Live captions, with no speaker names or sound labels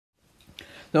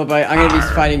No, but I'm gonna be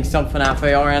fighting some Fnaf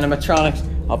AR animatronics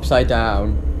upside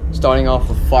down. Starting off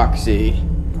with Foxy.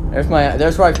 There's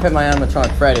where I put my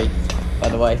animatronic Freddy, by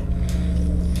the way.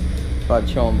 But I'd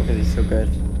show him because he's so good.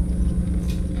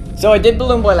 So I did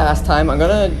Balloon Boy last time. I'm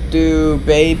gonna do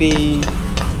Baby.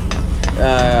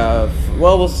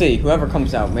 Well, we'll see. Whoever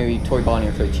comes out, maybe Toy Bonnie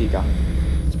or Toy Chica.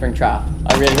 Springtrap.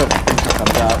 I really hope Springtrap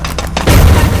comes out.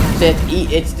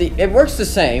 It works the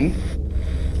same,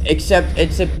 except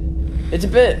it's a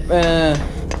bit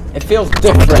it feels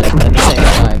different at the same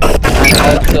time. And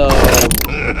also,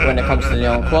 when it comes to the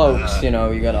young cloaks, you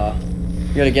know, you gotta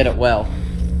get it well.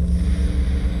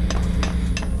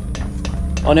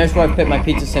 Oh, there's where I put my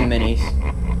Pizza Sim minis.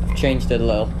 I've changed it a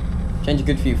little. Changed a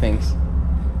good few things.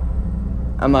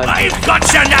 I've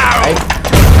got you now!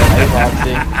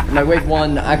 My Wave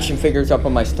 1 action figures up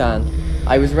on my stand.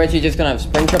 I was originally just gonna have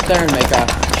Springtrap there and make a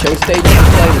show stage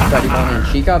display with Freddy, Bonnie, and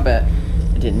Chica, but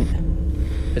I didn't.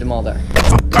 Put them all there.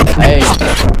 Hey!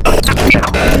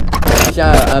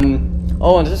 Yeah,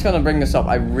 oh, I'm just gonna bring this up.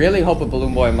 I really hope a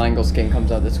Balloon Boy Mango skin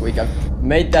comes out this week. I've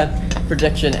made that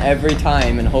prediction every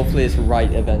time, and hopefully it's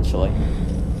right eventually.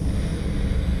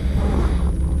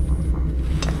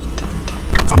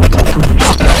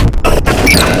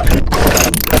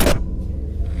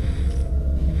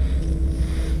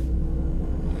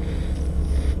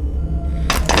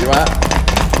 Where you at?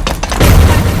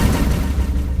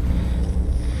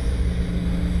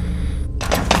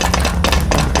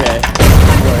 Okay,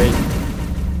 wait.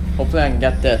 Hopefully I can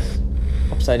get this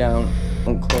upside down.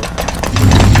 Unclose.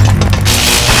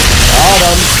 Got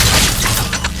him.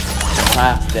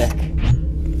 Plastic.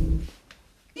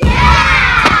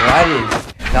 Alrighty.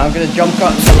 Now I'm gonna jump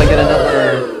cut until I get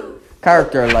another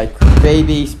character like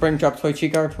Baby, Springtrap, Toy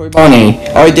Chica, or Toy Bonnie.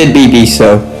 Oh, I did BB,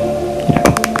 so.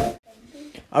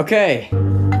 Okay.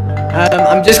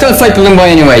 I'm just gonna fight Balloon Boy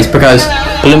anyways because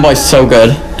Balloon Boy's so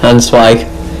good and swag.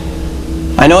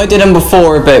 I know I did him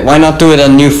before, but why not do it a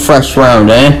new fresh round,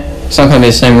 eh? It's not gonna be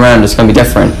the same round, it's gonna be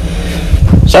different.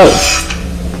 So.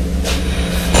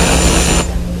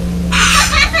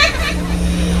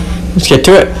 Let's get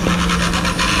to it.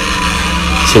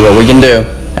 See what we can do.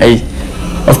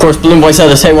 Of course, Balloon Boy's had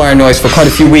this haywire noise for quite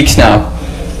a few weeks now,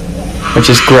 which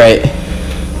is great.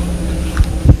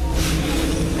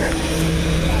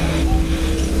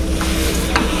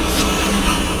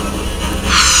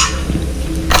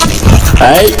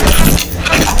 Hey!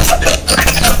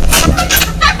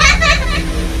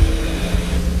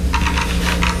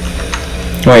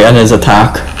 Wait, and his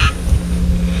attack.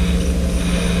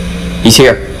 He's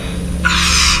here.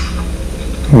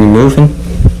 Are we moving?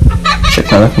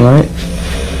 Check my left and right.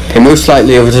 Okay, move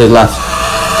slightly over to the left.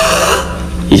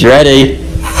 He's ready.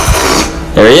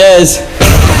 There he is.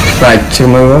 Right, to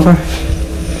move over.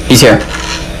 He's here.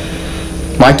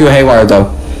 Might do a haywire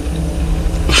though.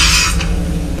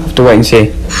 Have to wait and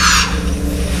see.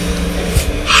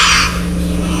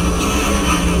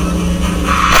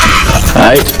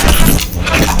 Right.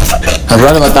 I was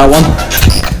right about that one.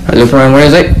 Right, look around, where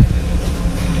is he?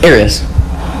 Here he is.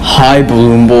 Hi,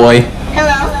 Balloon Boy.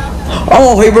 Hello.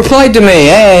 Oh, he replied to me.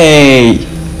 Hey.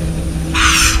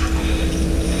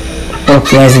 What a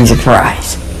pleasant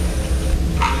surprise.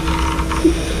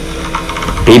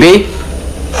 BB?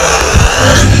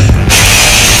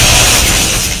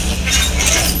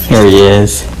 Here he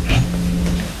is.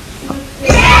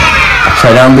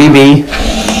 Upside down BB.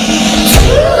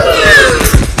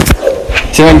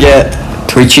 See if I can get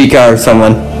Toy Chica or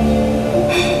someone.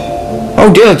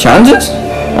 Oh, do you have chances?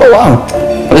 Oh wow.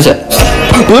 What is it?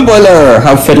 Blue Boiler!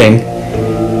 How fitting.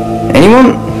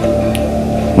 Anyone?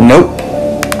 Nope.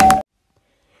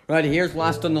 Right, here's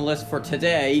last on the list for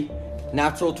today.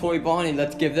 Natural Toy Bonnie.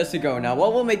 Let's give this a go. Now,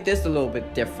 what will make this a little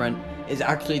bit different is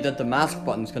actually that the mask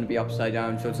button's going to be upside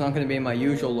down, so it's not going to be in my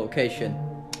usual location.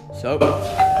 So,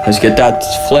 let's get that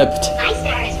flipped.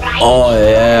 Oh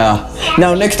yeah.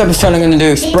 Now, next episode I'm going to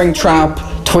do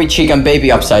Springtrap, Toy Chica, and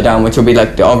Baby upside down, which will be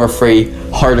like the other 3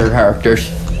 harder characters.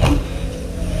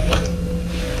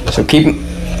 So keep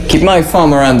my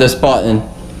thumb around this button.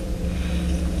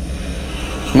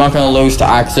 I'm not gonna lose to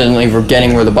accidentally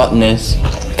forgetting where the button is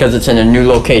because it's in a new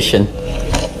location.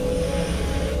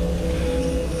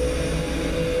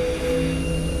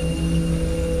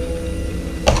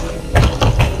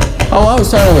 Oh, I was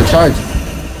starting to charge.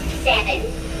 7,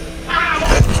 5,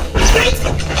 3,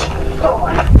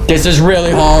 4. This is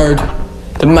really hard.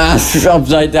 The mask is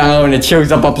upside down. It shows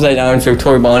up upside down, so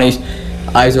Toy Bonnie's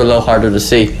eyes are a little harder to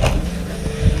see.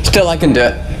 Still, I can do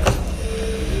it.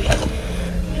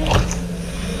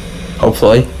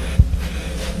 Hopefully.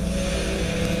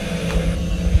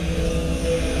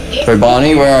 Toy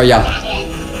Bonnie, where are ya?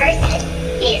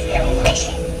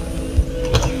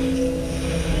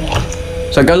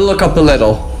 So I gotta look up a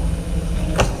little.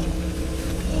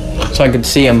 So I can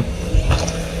see him.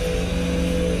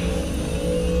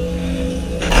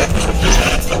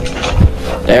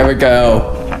 There we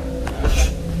go.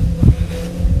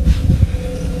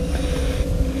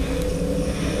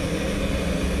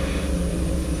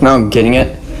 Now I'm getting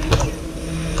it.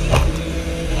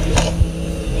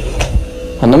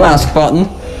 On the mask button.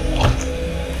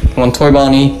 One Toy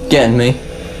Bonnie getting me.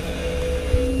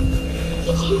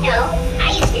 Did you know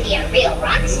I used to be a real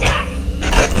rock star?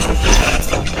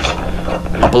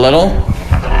 Up a little.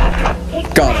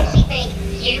 Got it. She think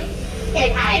you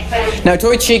could hide from. Now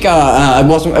Toy Chica,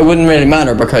 it wouldn't really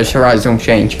matter because her eyes don't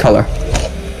change color.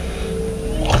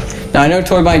 Now I know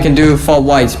Toy Bonnie can do full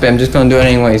whites, but I'm just gonna do it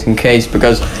anyways in case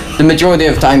because the majority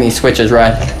of the time he switches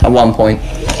red at one point.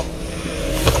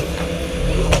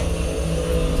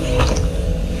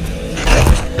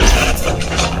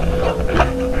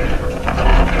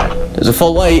 There's a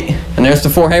full white, and there's the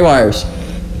 4 haywires.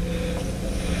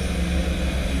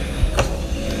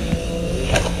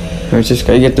 We're just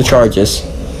gonna get the charges.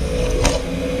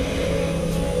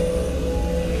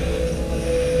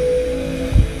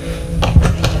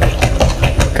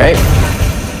 Okay.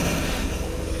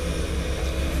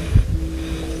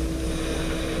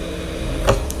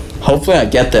 Hopefully I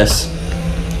get this.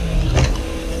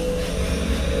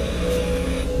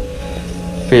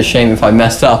 Be a shame if I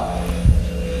messed up.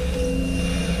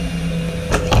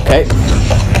 Okay.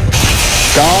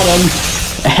 Got him.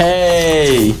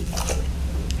 Hey.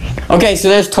 Okay, so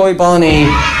there's Toy Bonnie,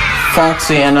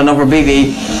 Foxy, and another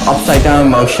BB upside down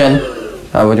motion.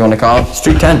 What do you want to call it?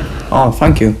 Street 10. Oh,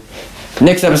 thank you.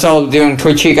 Next episode, we're doing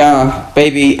Toy Chica,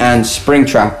 Baby, and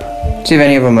Springtrap. See if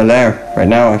any of them are there right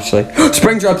now, actually.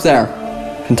 Springtrap's there.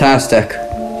 Fantastic.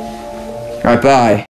 Alright, bye.